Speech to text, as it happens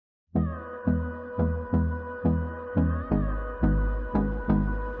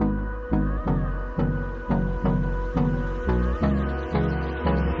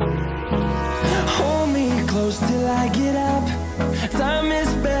till I get up. Time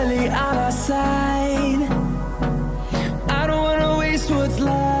is barely on our side. I don't wanna waste what's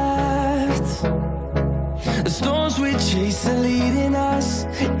left. The storms we chase are leading us,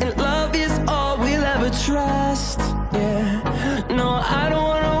 and love is all we'll ever trust. Yeah, no, I don't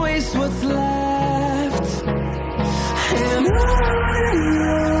wanna waste what's left. And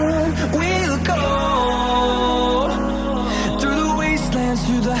on we'll go, through the wastelands,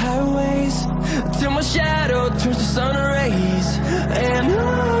 through the highways, till my shadow turns to sun rays. And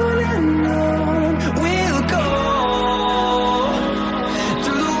on we'll go,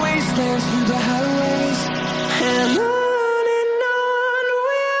 through the wastelands, through the highways, and on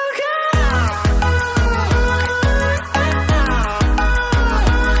we'll go.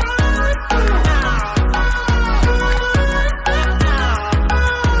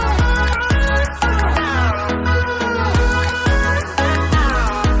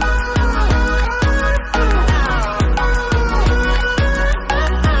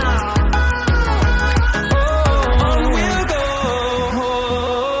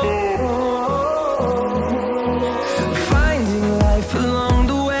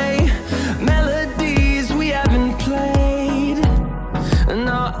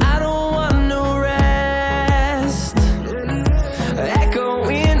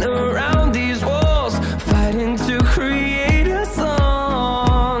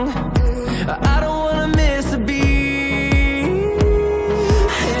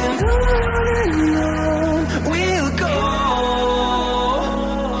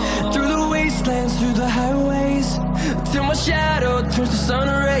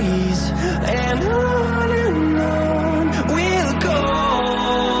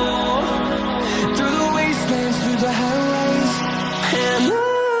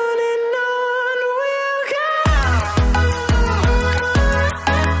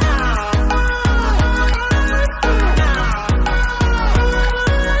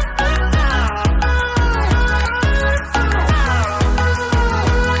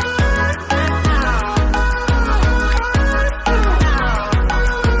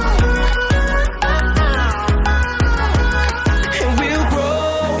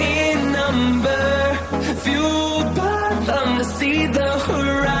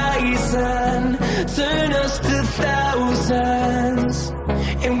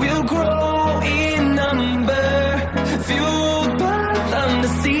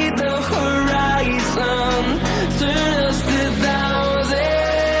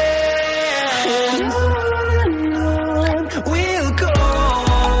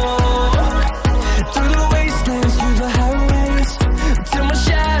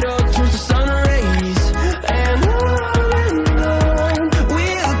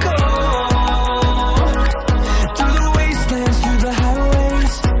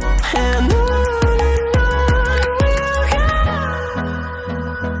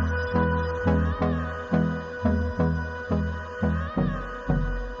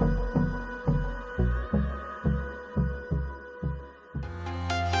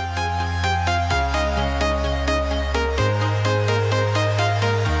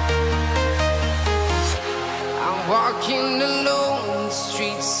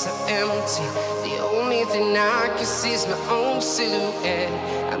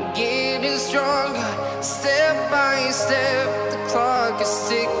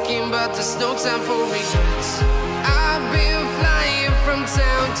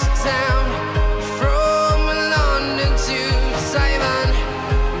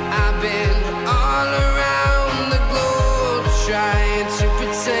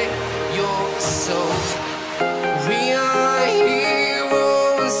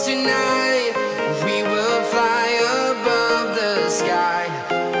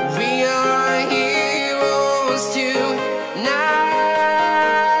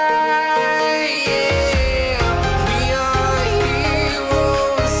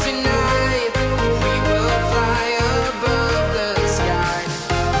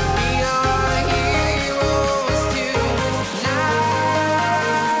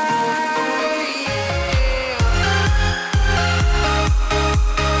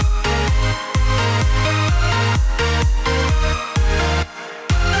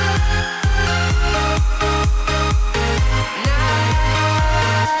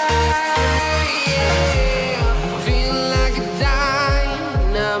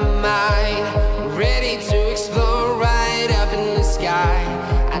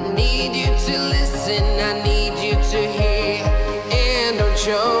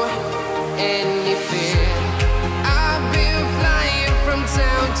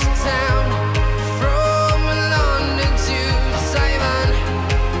 From London to Taiwan,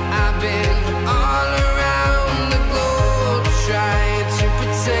 I've been all around the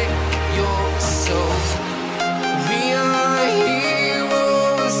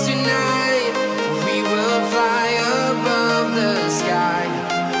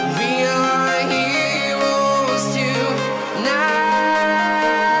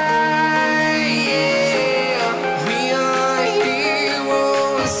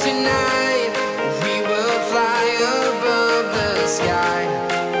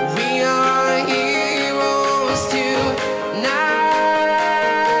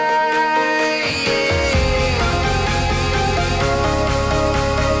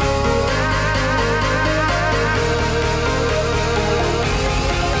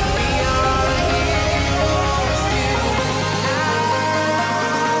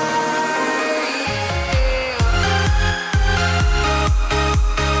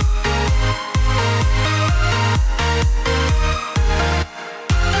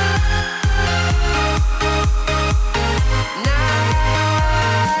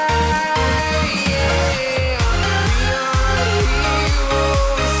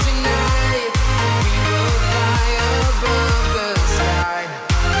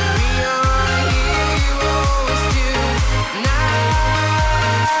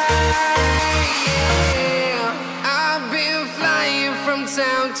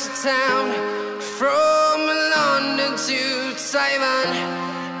town to town, from London to Taiwan.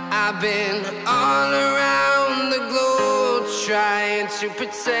 I've been all around the globe trying to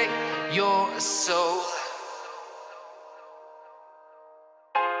protect your soul.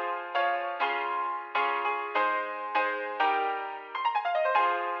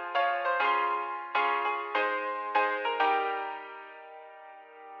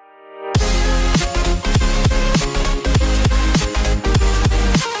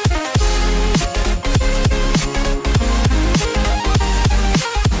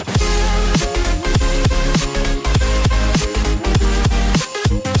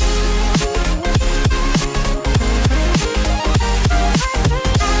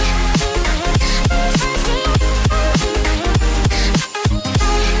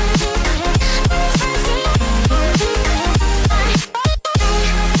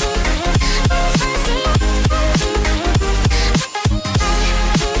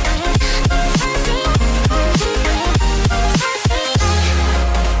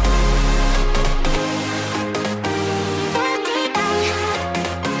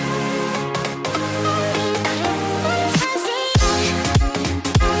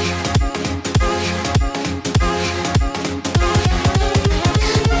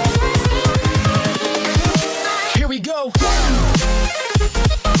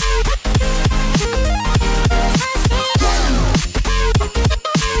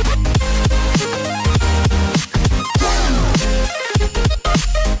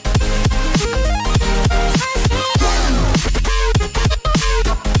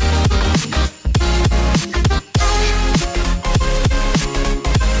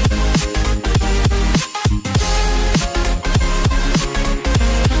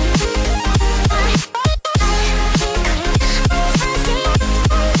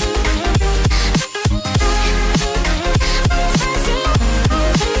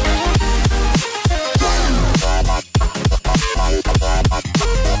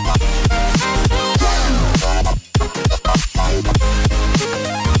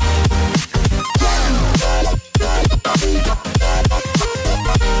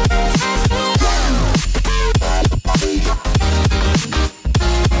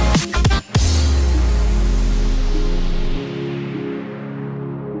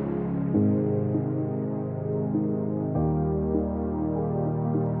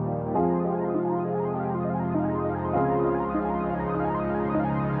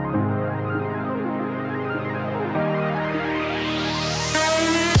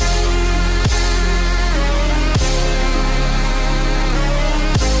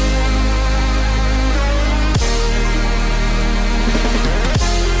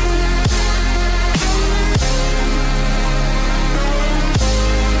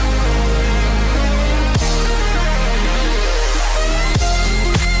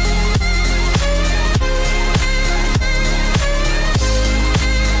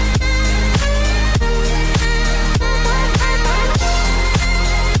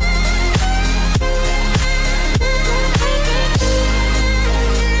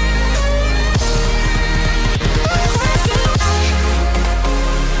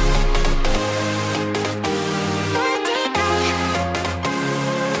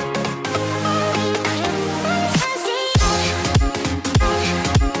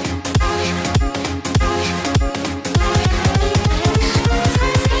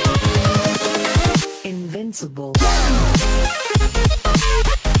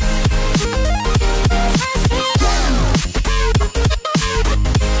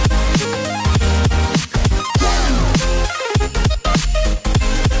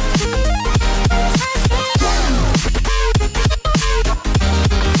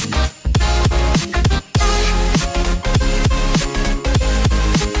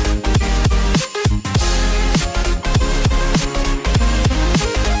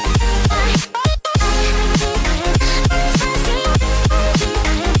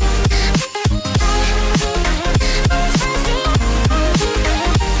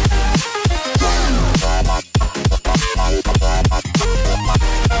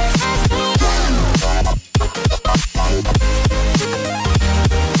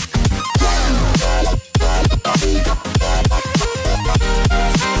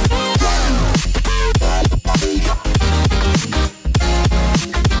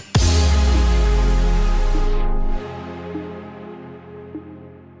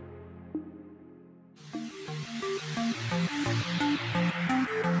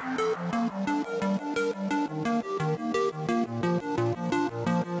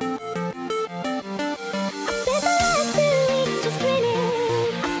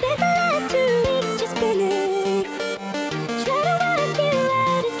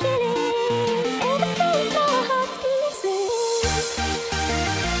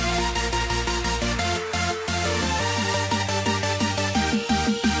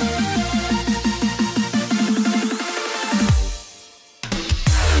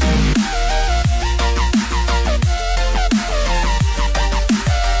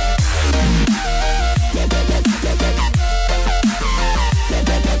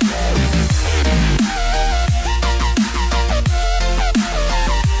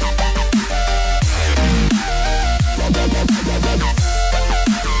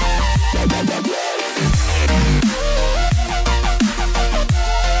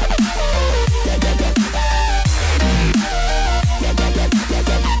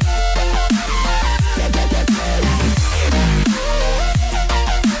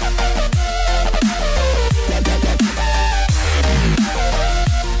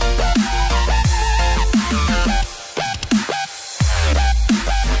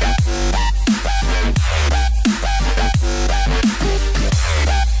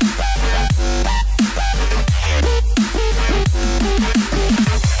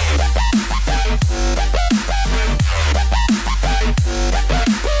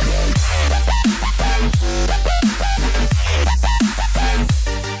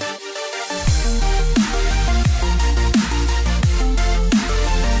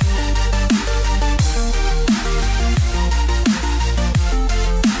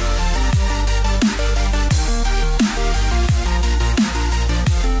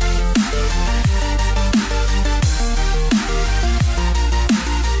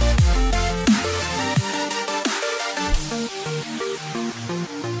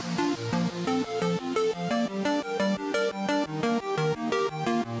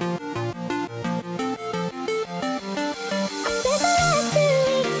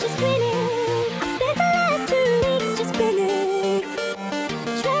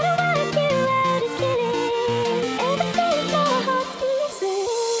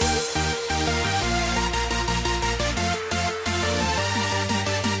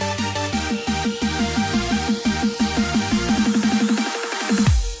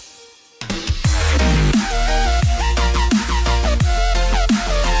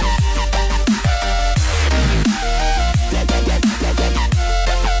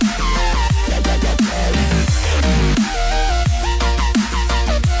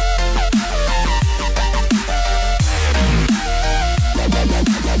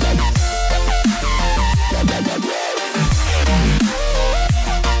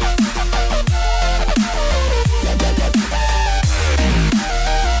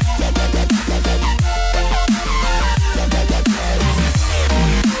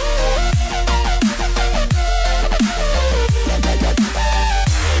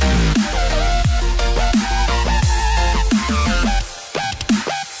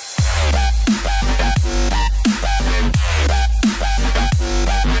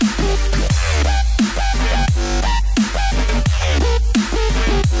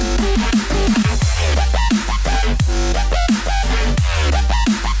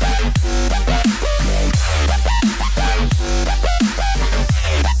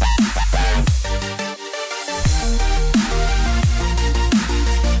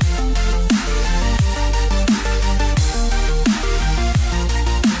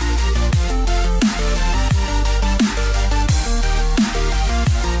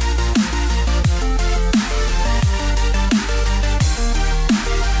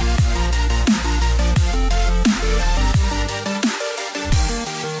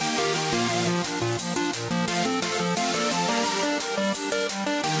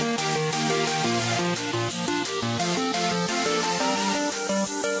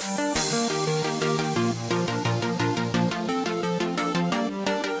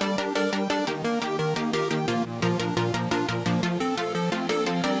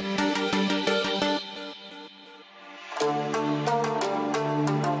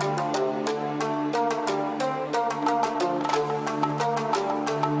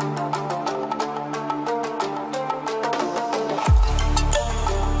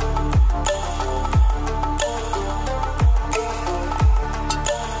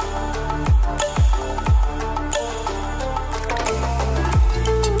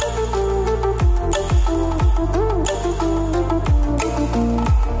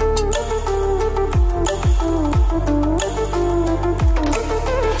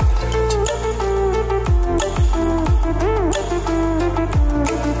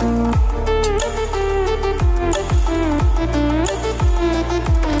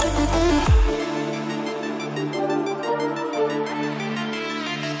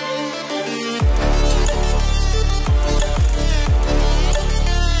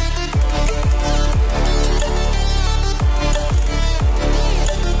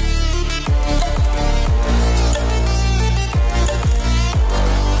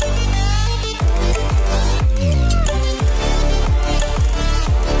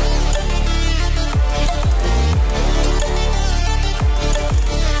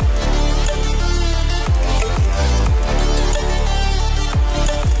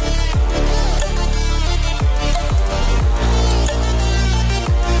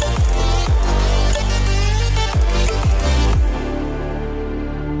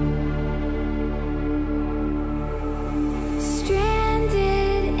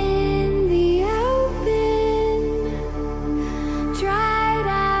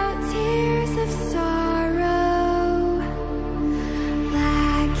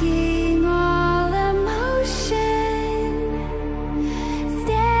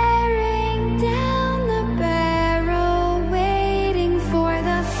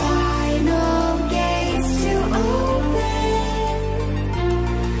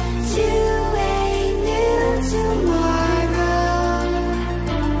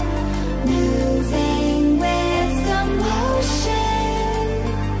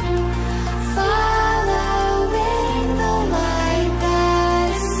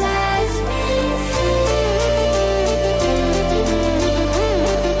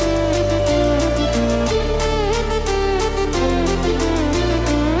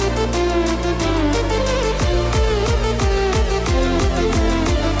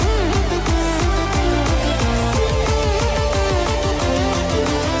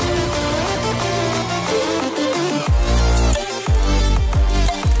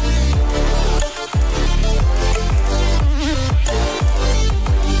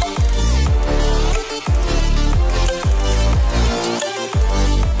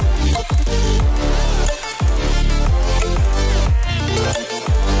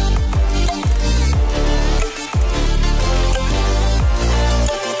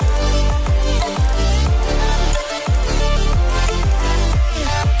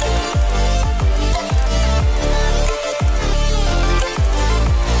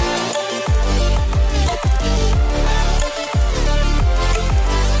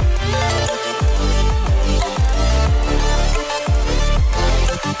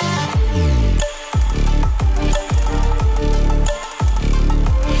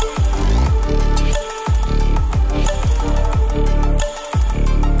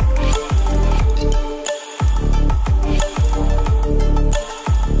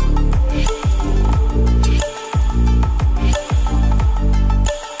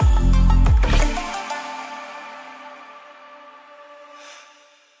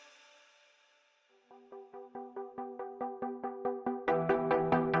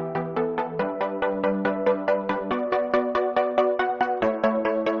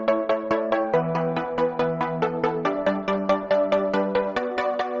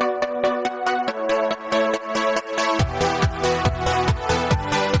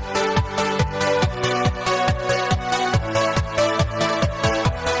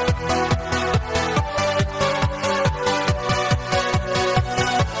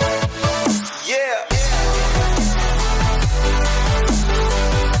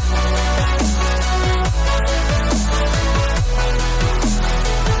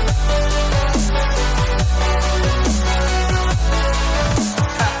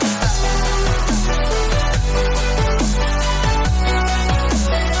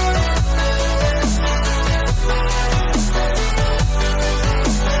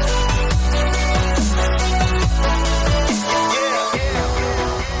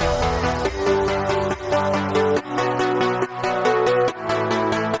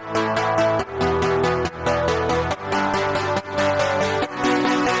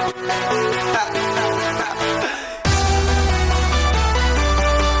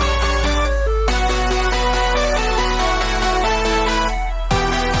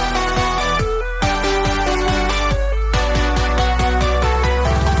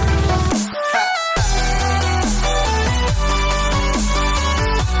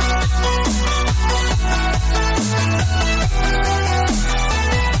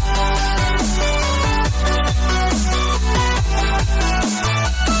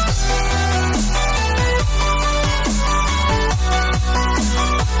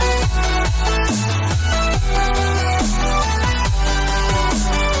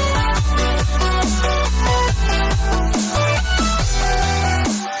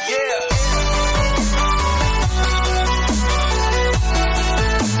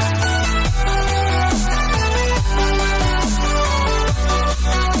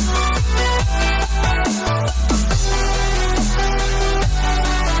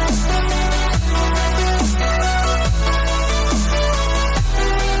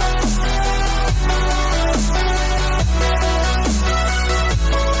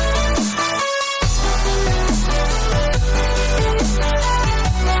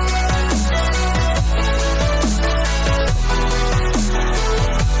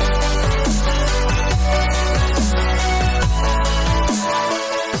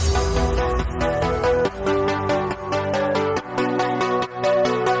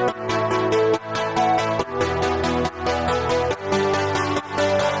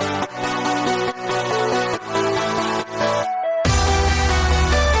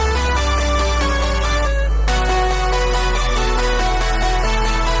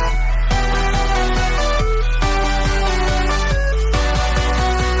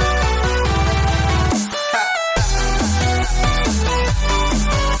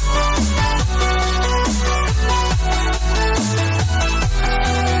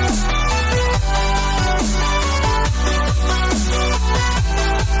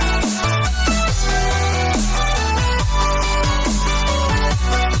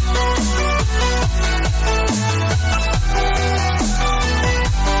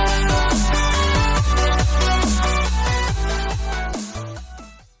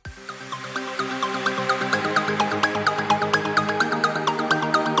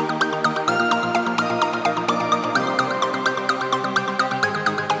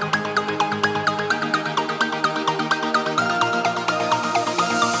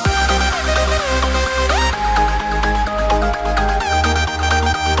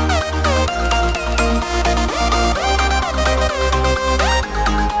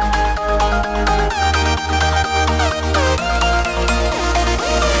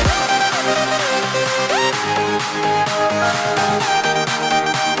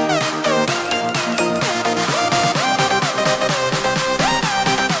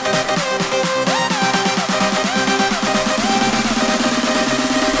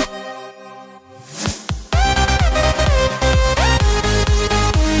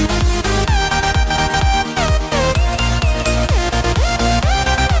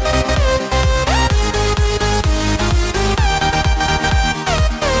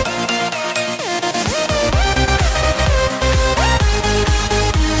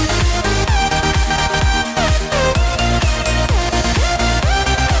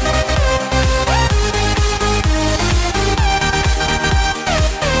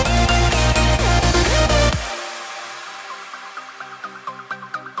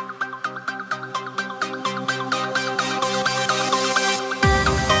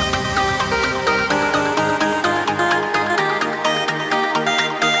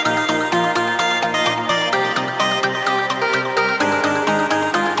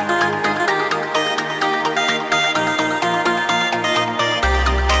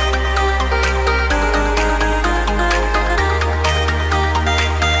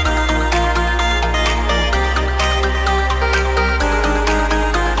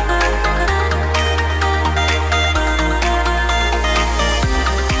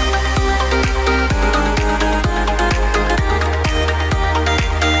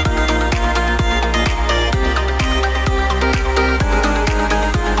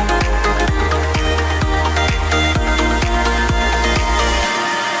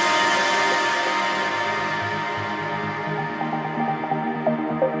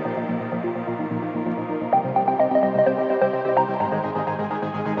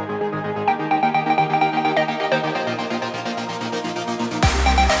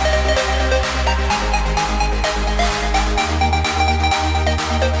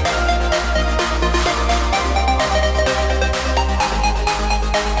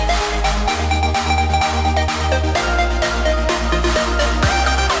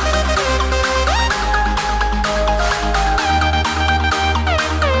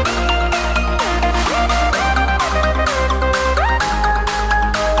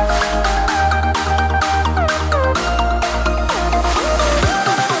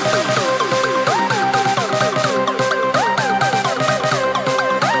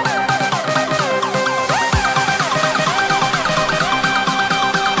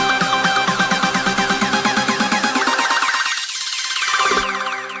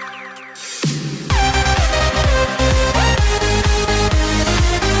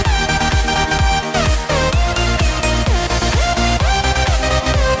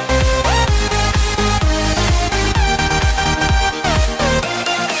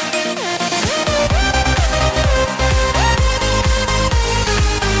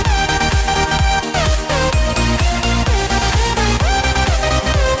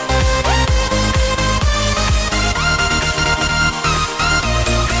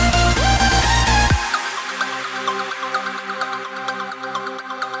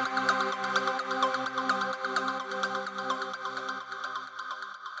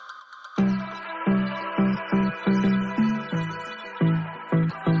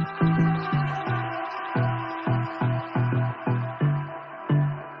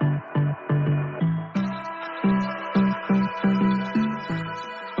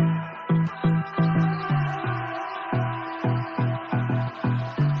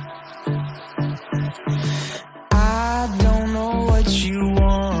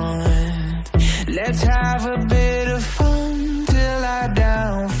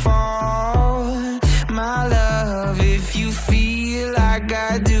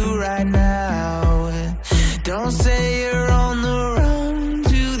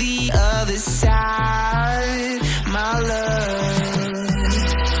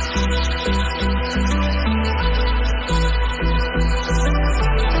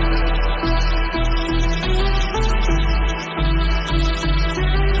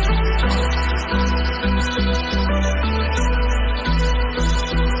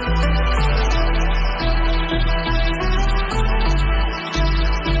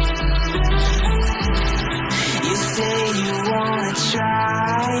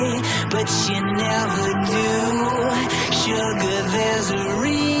 you never do. Sugar, there's a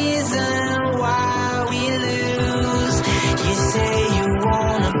reason why we lose. You say you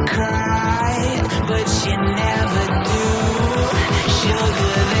wanna cry, but you never do.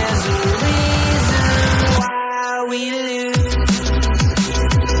 Sugar, there's a reason why we lose.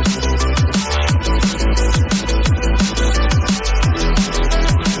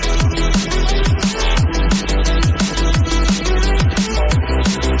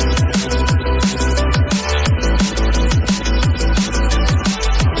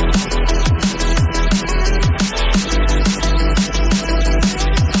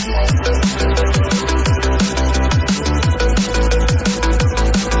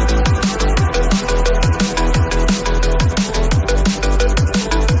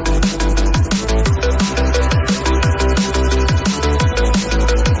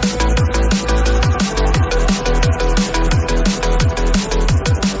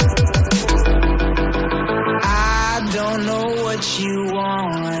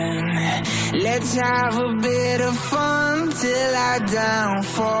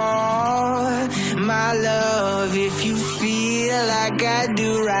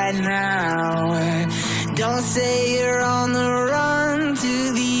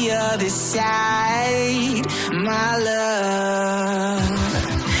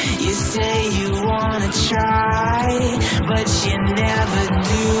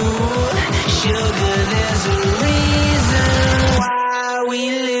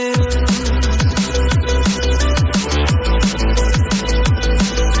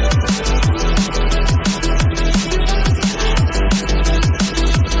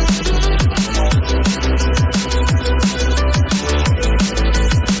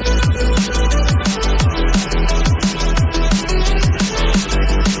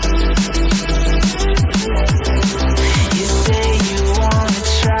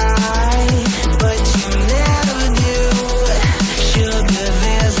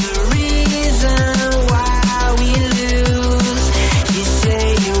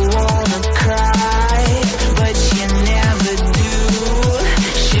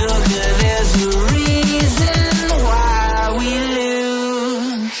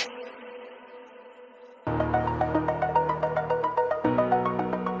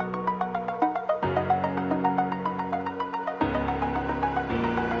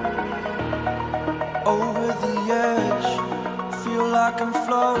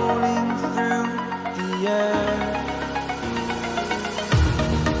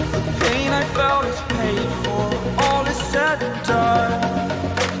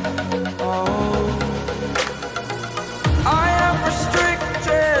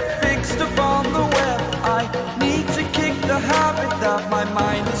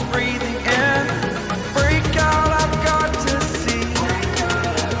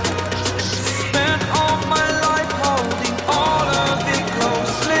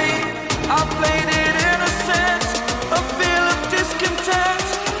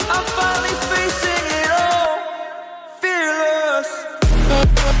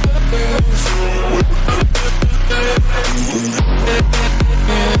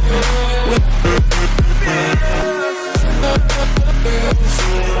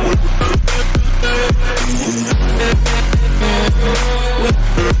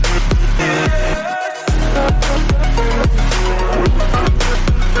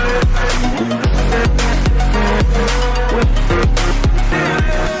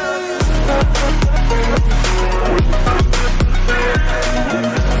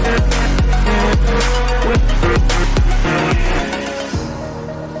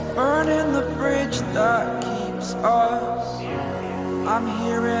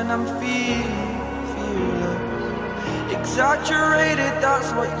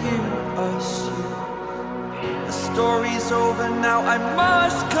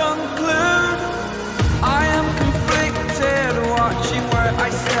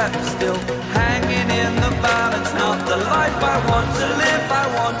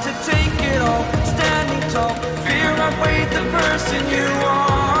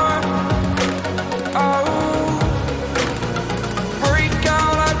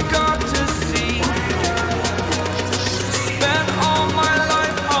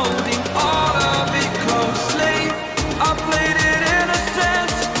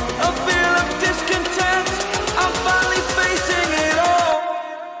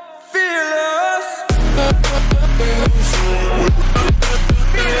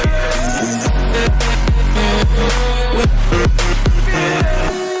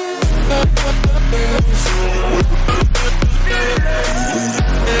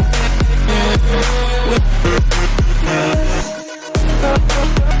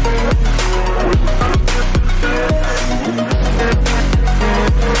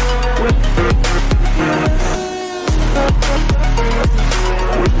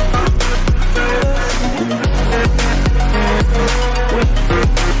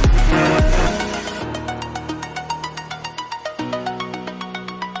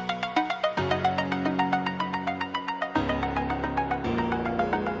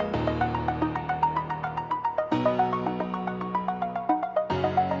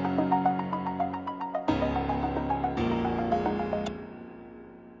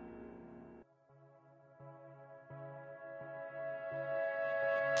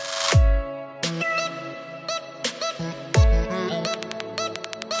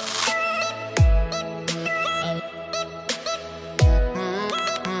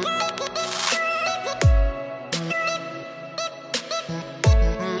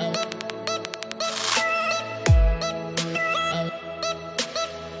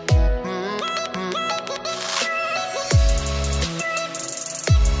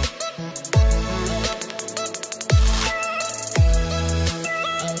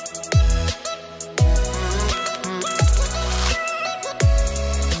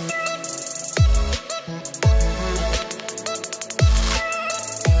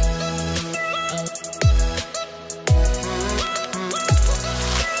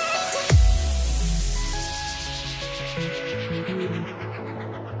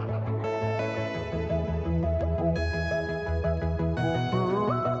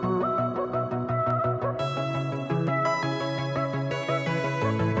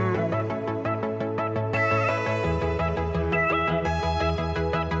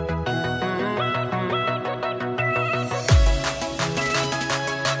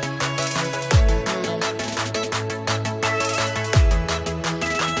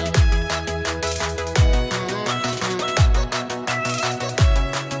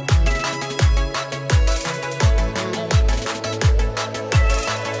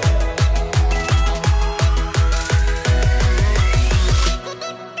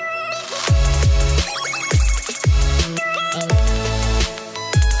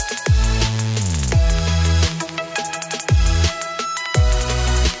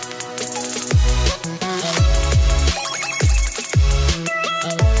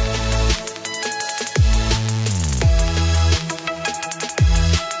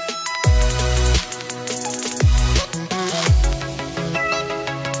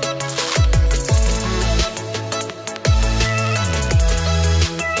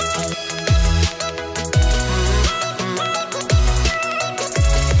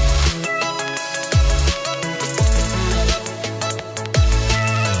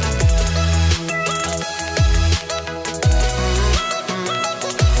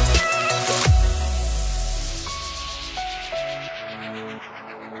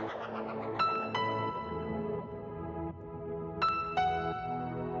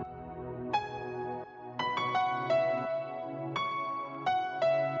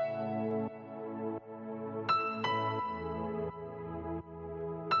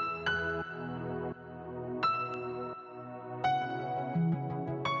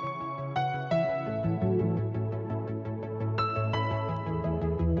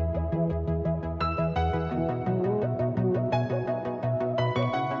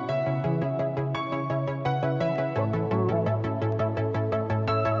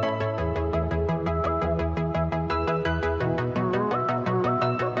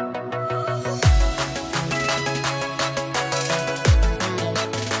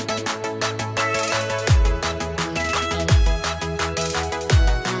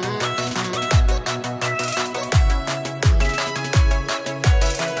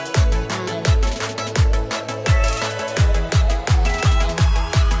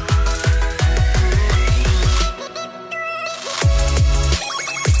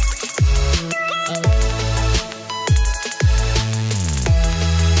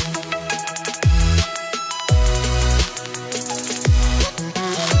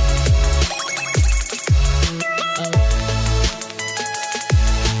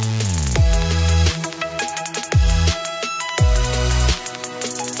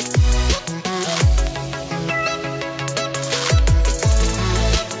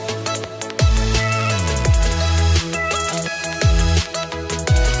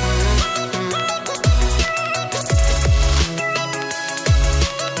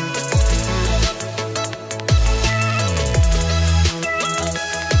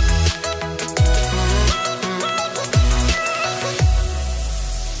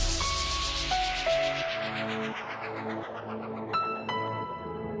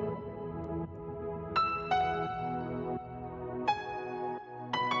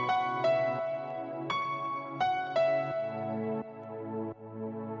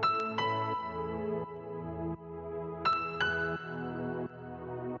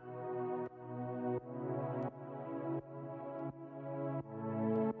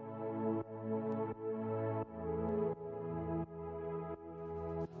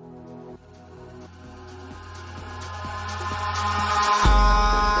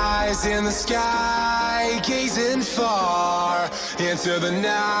 Eyes in the sky, gazing far into the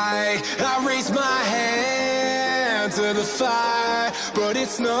night. I raise my hand to the fire, but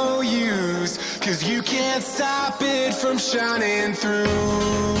it's no use, 'cause you can't stop it from shining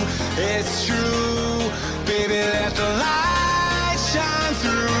through. It's true, baby, let the light shine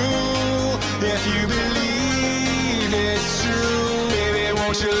through. If you believe it's true, baby,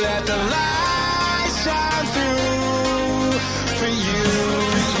 won't you let the light shine through for you.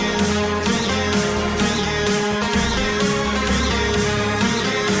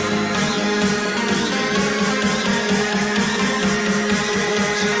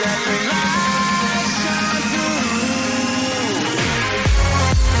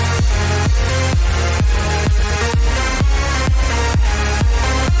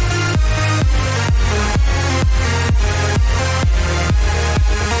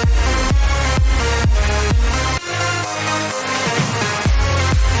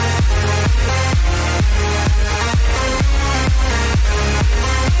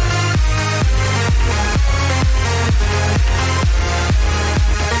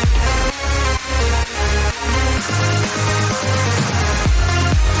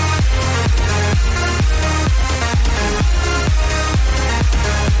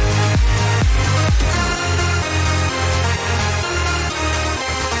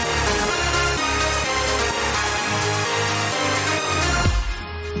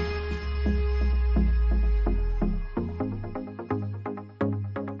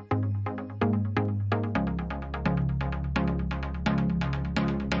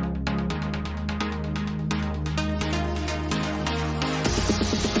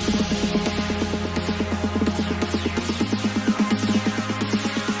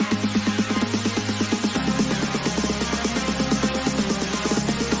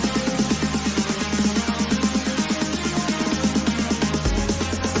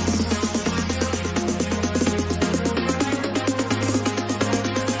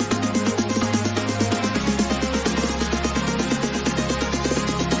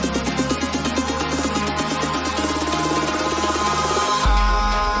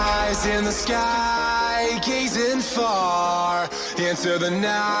 In the sky, gazing far into the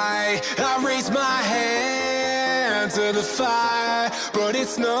night. I raise my hand to the fire, but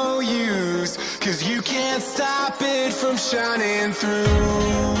it's no use, 'cause you can't stop it from shining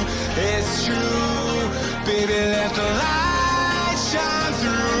through. It's true, baby, let the light shine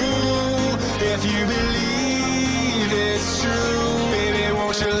through. If you believe it's true, baby,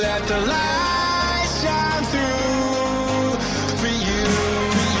 won't you let the light shine through for you.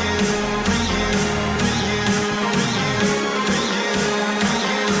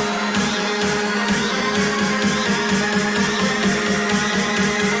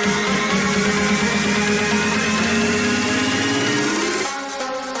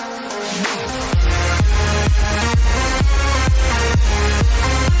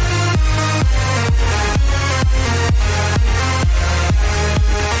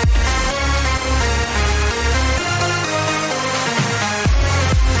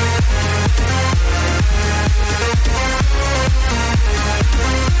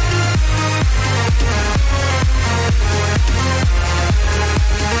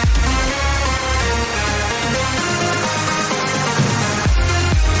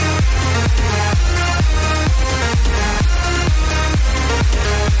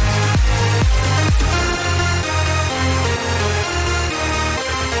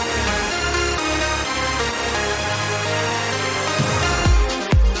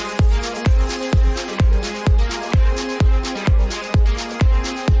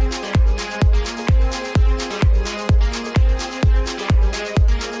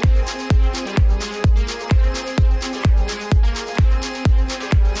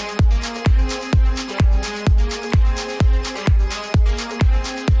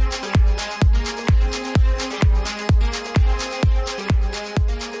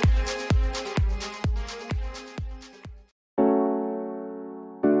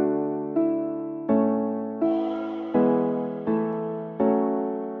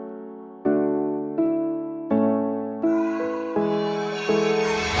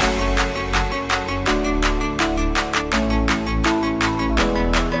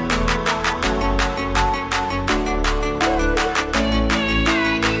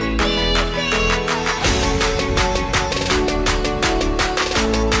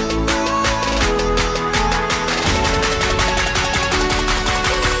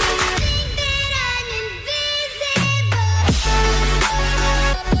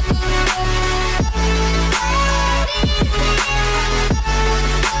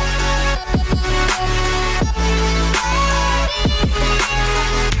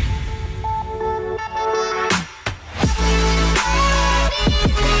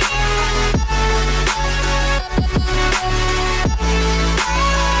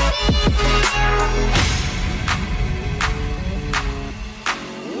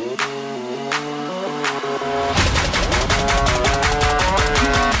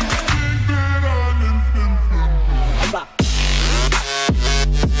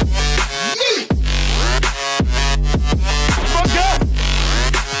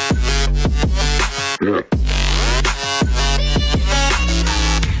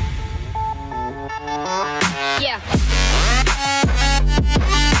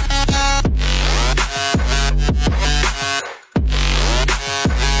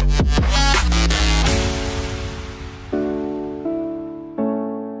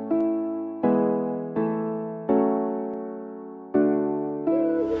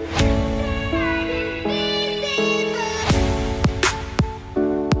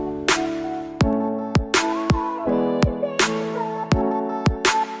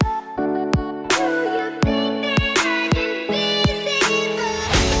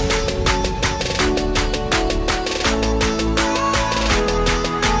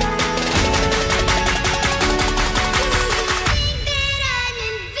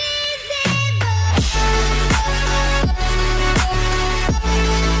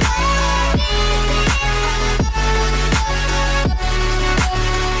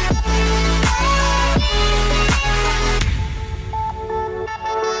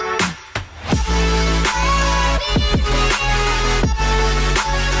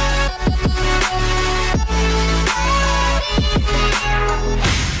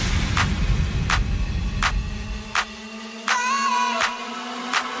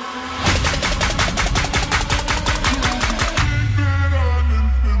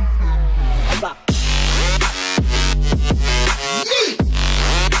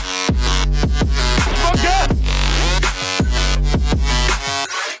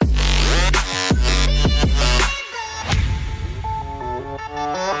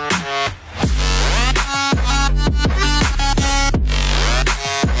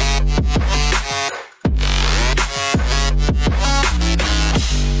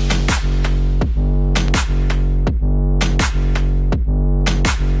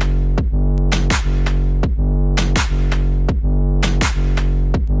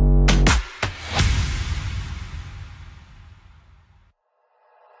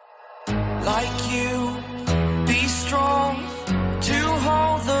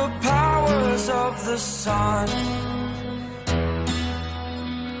 of the sun.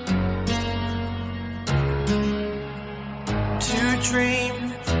 To dream,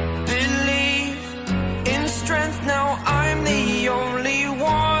 believe in strength. Now I'm the only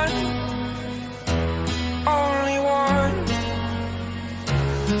one, only one.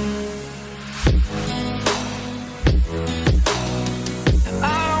 I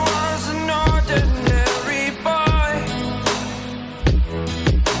was an ordinary boy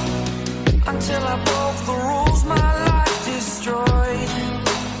until I broke the rules. My life destroyed,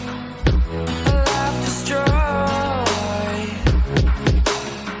 a life destroyed.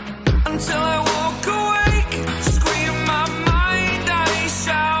 Until I woke awake, scream my mind, I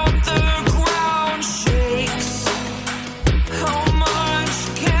shout, the ground shakes. How much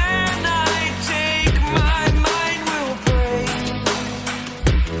can I take? My mind will break.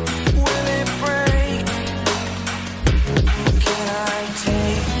 Will it break? Can I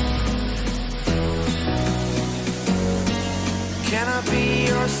take? Can I be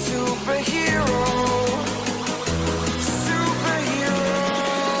your superhero?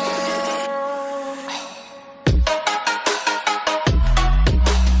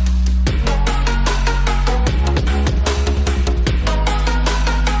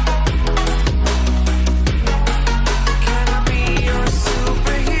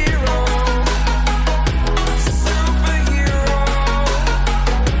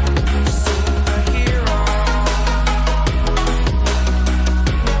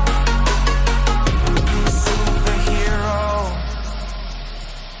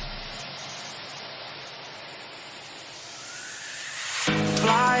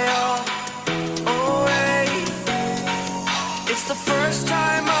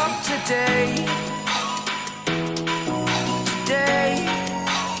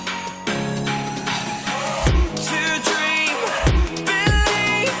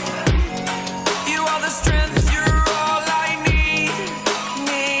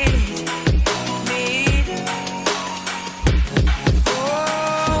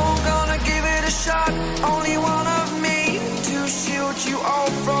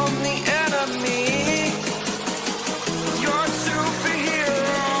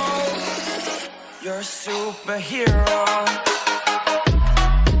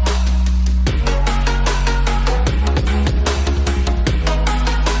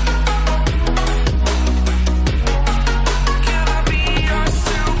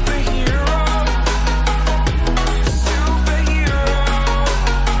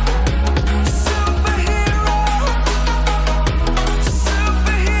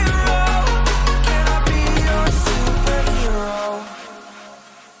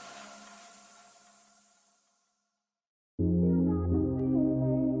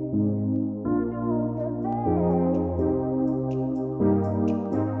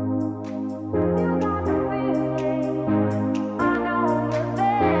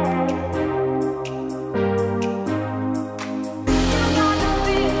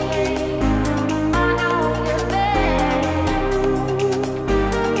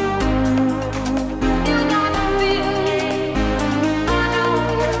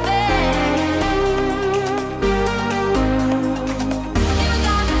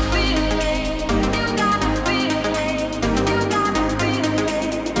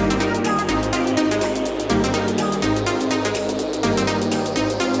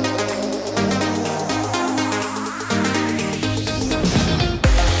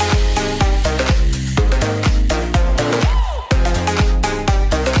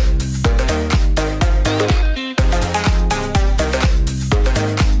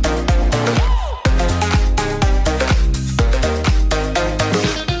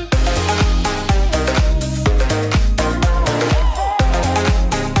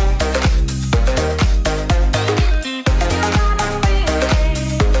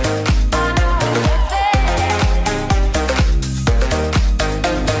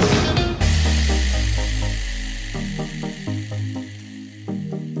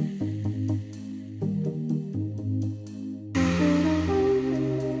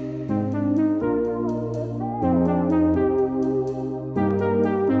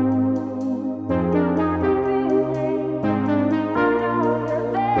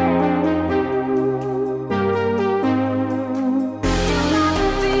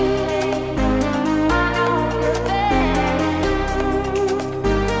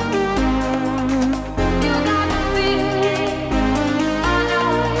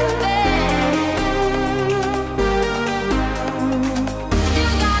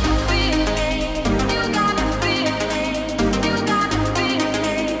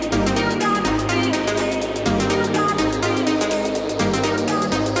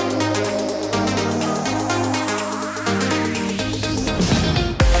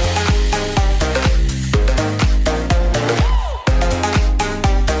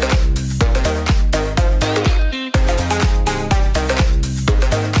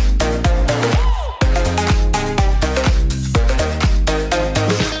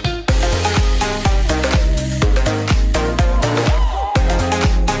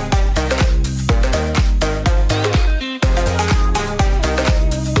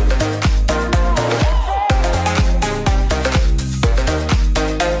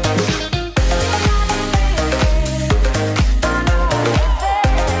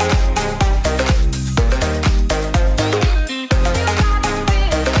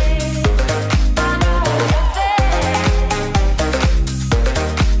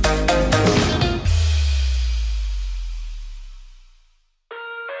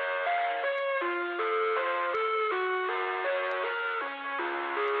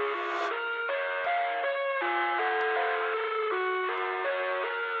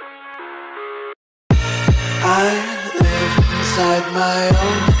 inside my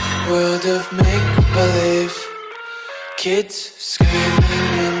own world of make-believe. Kids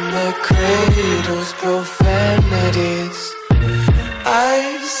screaming in the cradles, profanities.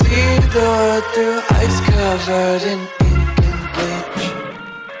 I see the world through eyes covered in ink and bleach.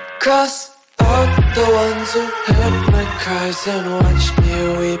 Cross out the ones who heard my cries and watched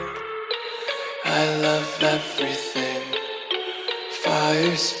me weep. I love everything.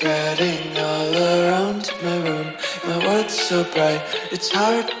 Fire spreading all around my room. My world's so bright, it's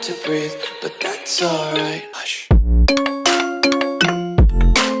hard to breathe, but that's alright. Hush.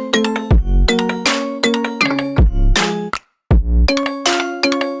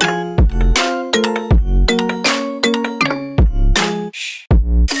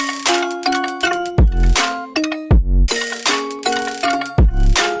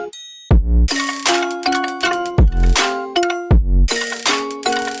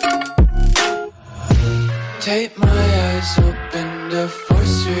 Take my eyes open to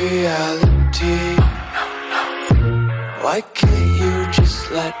force reality. Why can't you just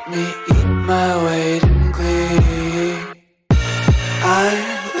let me eat my weight in glee? I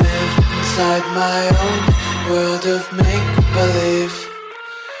live inside my own world of make-believe.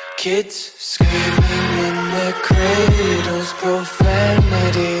 Kids screaming in the cradles,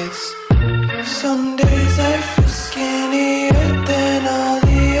 profanities. Some days I feel skinnier than all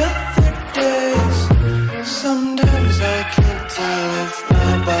the other days. Sometimes I can't tell if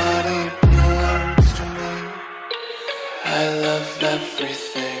my body belongs to me. I love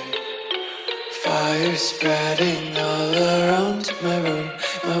everything. Fire spreading all around my room.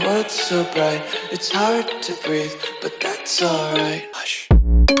 My world's so bright, it's hard to breathe, but that's alright. Hush.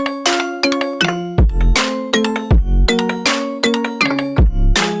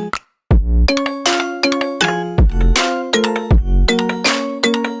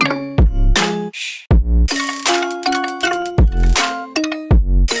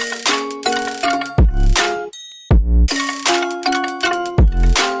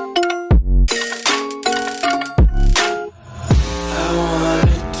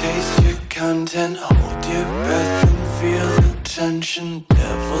 Hold your breath and feel the tension.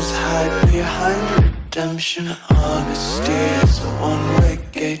 Devils hide behind redemption. Honesty is a one-way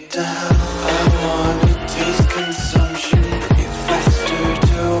gate to hell. I wanna taste consumption. Breathe faster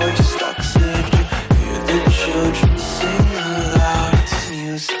to waste oxygen. Hear the children sing aloud. It's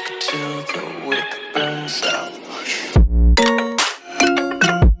music till the wick burns out.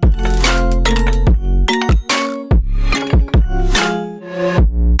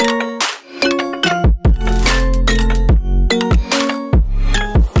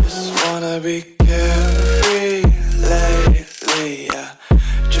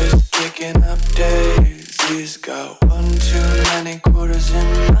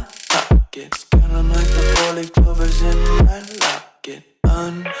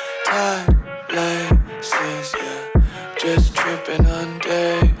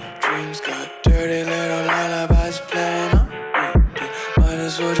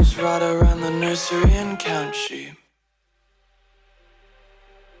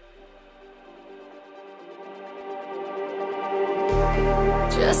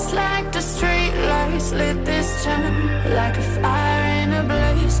 Just like the street lights lit this town, like a fire in a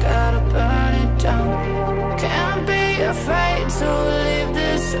blaze, gotta burn it down. Can't be afraid to leave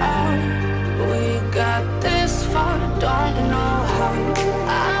this out. We got this far, don't know how.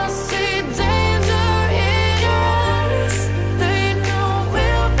 I see danger in your eyes. They know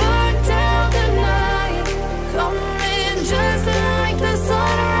we'll burn down the night. Coming just like the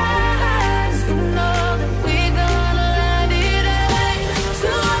sunrise. You know that we're gonna let it rain.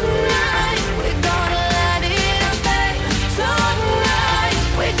 Tonight we're gonna let it rain. Tonight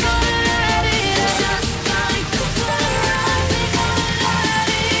we're gonna let it rain. Just like the sunrise, we're gonna let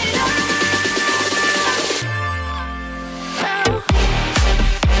it rain.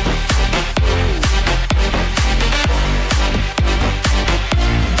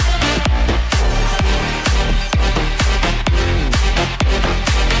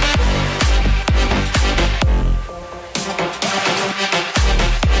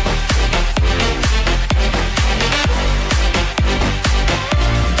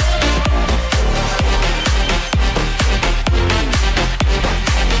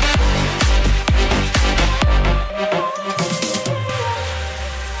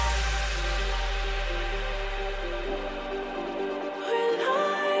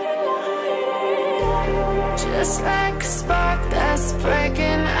 Just like a spark that's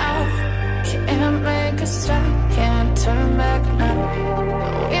breaking out. Can't make a stop, can't turn back now.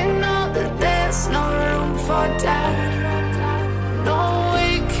 We know that there's no room for doubt. No, we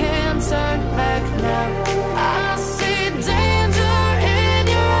can't turn back now. I see danger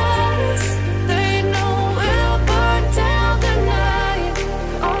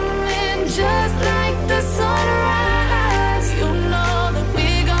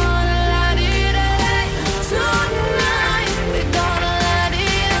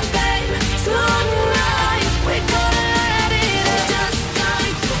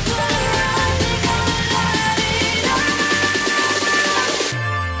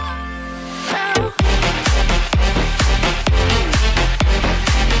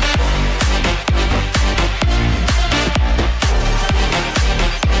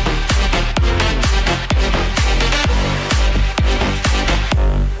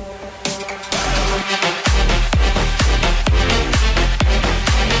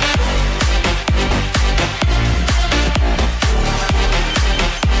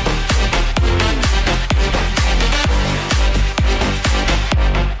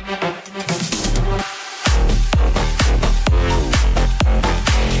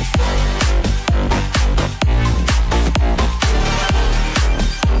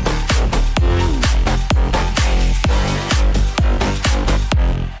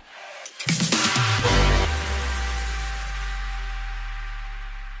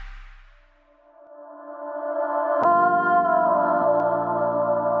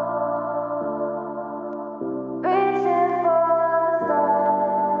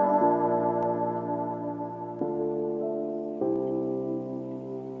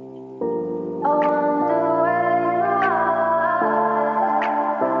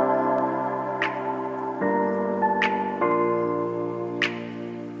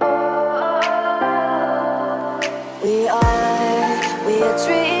We're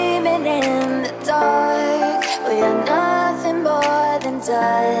dreaming in the dark. We are nothing more than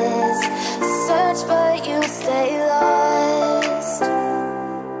dust. Search but you stay lost.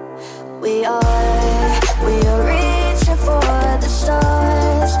 We are reaching for the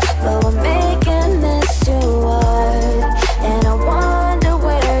stars, but we're making this too hard. And I wonder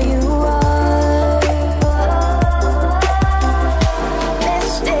where you are.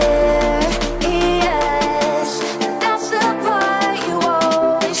 Mysterious, that's the part you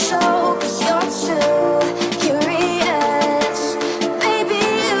always show. 'Cause you're too curious. Maybe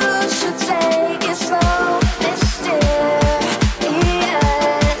you should take it slow. Mysterious,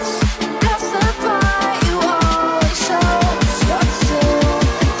 that's the part you always show. 'Cause you're too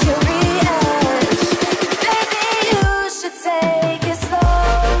curious. Maybe you should take it slow.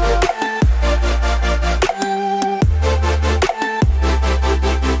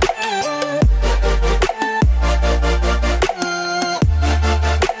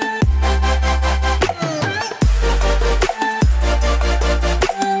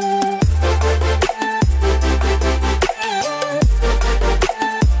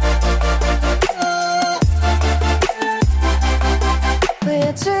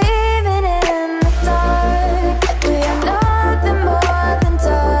 We're dreaming in the dark. We are nothing more than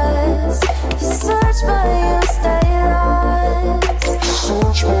dust. You search but you stay lost.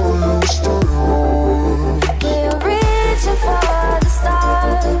 We are reaching for the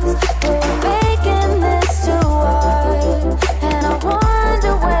stars, but we're making this too hard. And I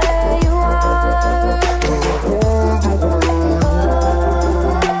wonder where you are.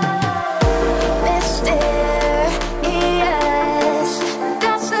 Mysterious,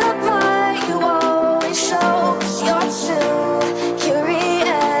 that's the part you always show. 'Cause you're too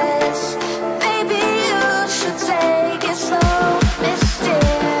curious. Maybe you should take it slow. Mysterious,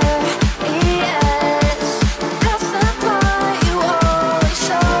 that's the part you always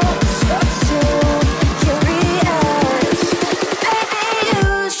show. 'Cause you're too curious. Maybe you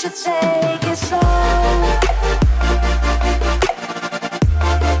should take it slow.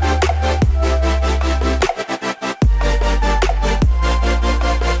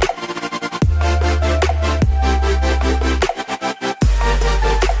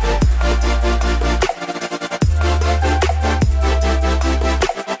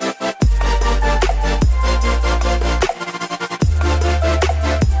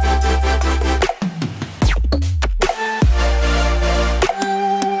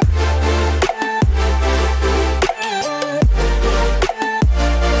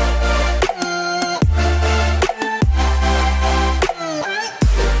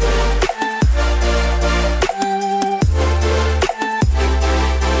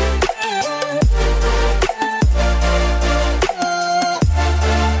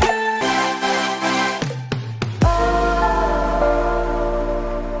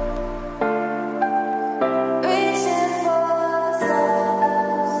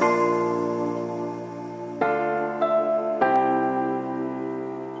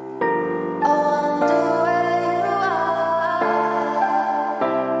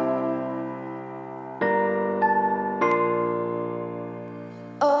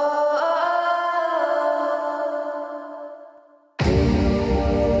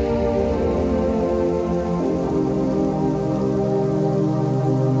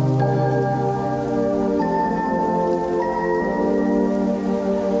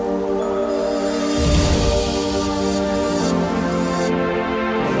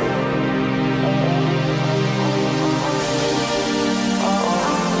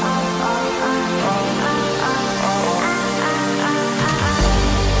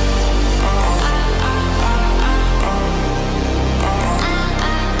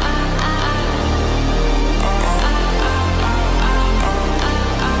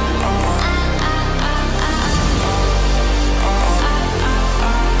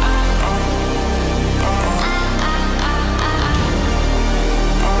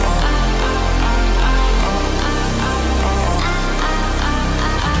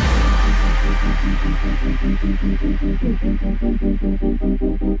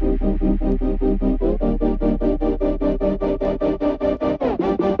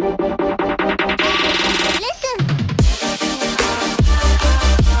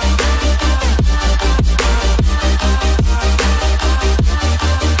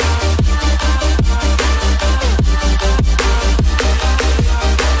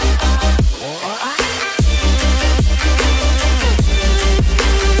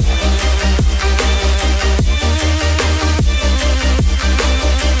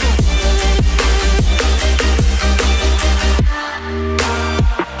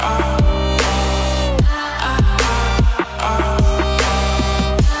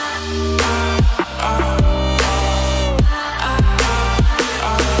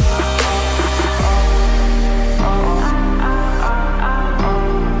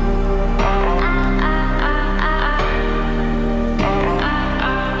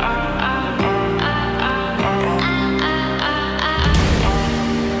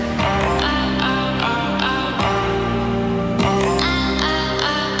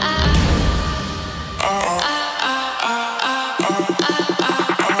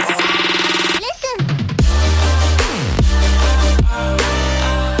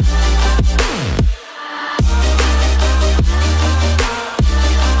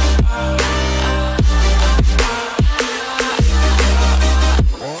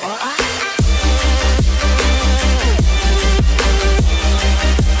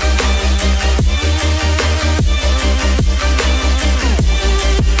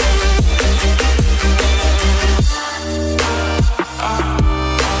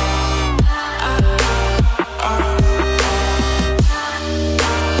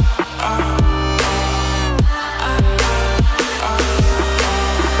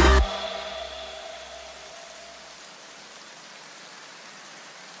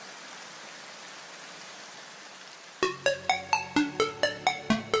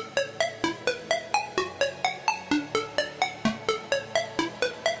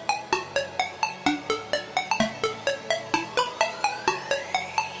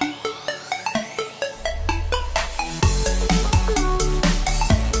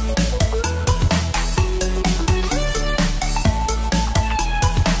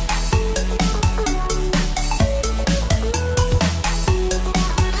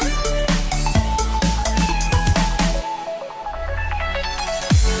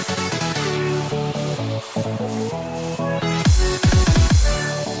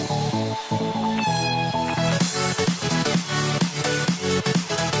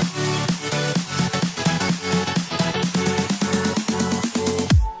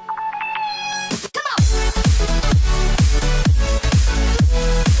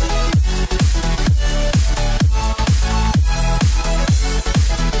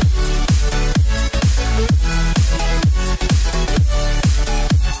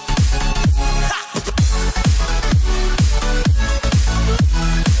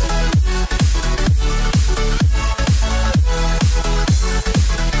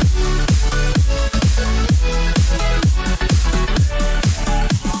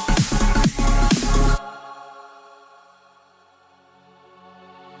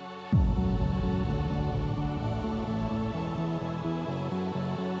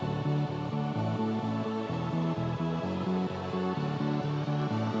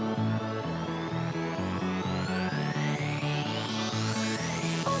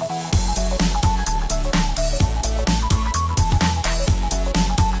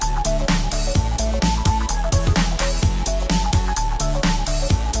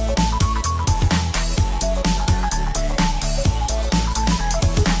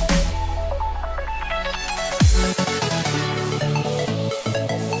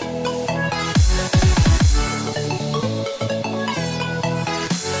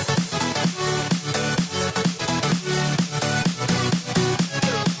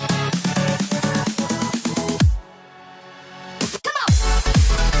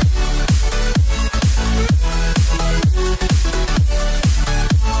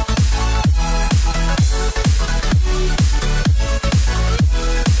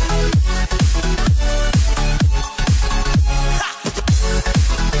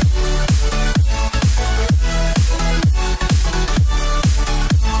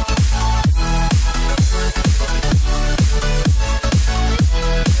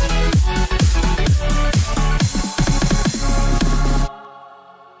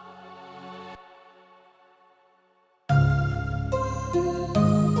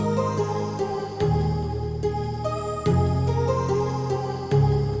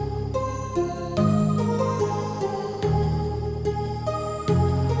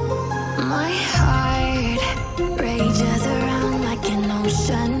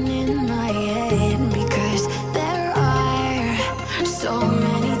 motion in my head, because there are so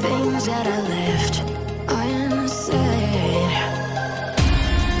many things that I left unsaid.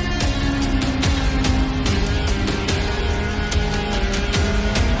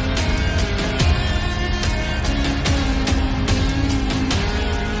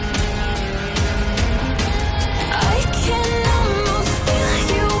 I can almost feel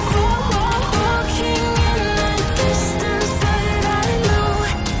you walking in the distance, but I know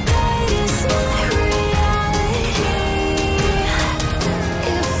that it's not reality.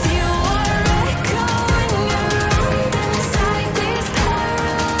 If you are echoing around inside these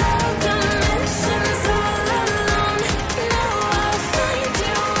parallel dimensions all alone, now I'll find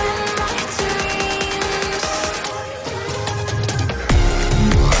you in my dreams.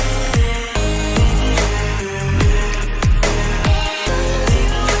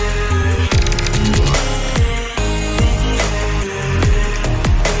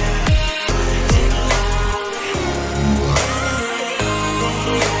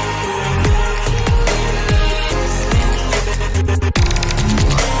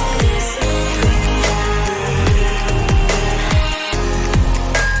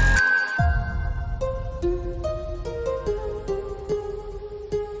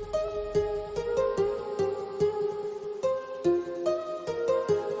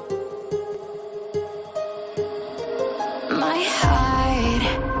 My heart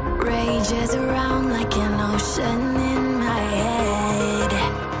rages around like an ocean